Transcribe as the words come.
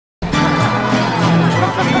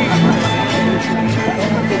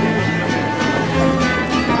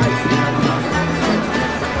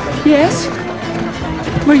Yes?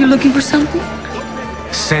 Were you looking for something?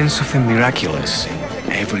 Sense of the miraculous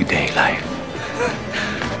in everyday life.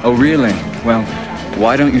 Oh, really? Well,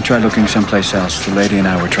 why don't you try looking someplace else? The lady and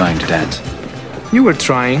I were trying to dance. You were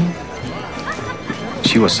trying.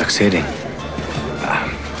 She was succeeding.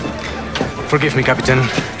 Forgive me, Captain.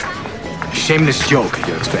 Shameless joke at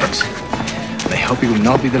your expense. I hope it will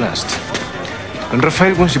not be the last. And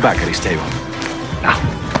Rafael wants you back at his table. Now,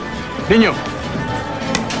 Niño.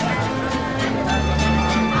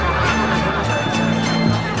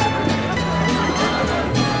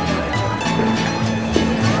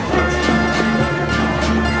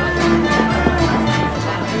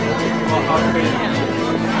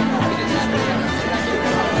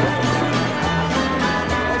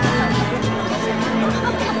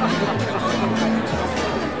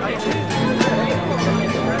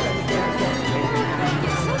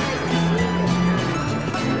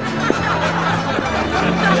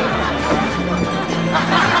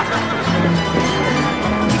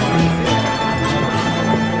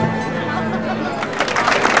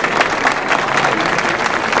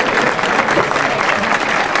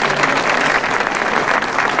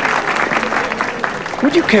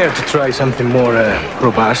 Would you care to try something more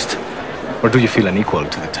robust? Or do you feel unequal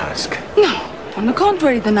to the task? No, on the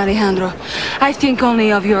contrary, Don Alejandro. I think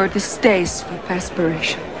only of your distaste for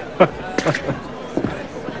perspiration.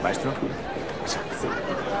 Maestro?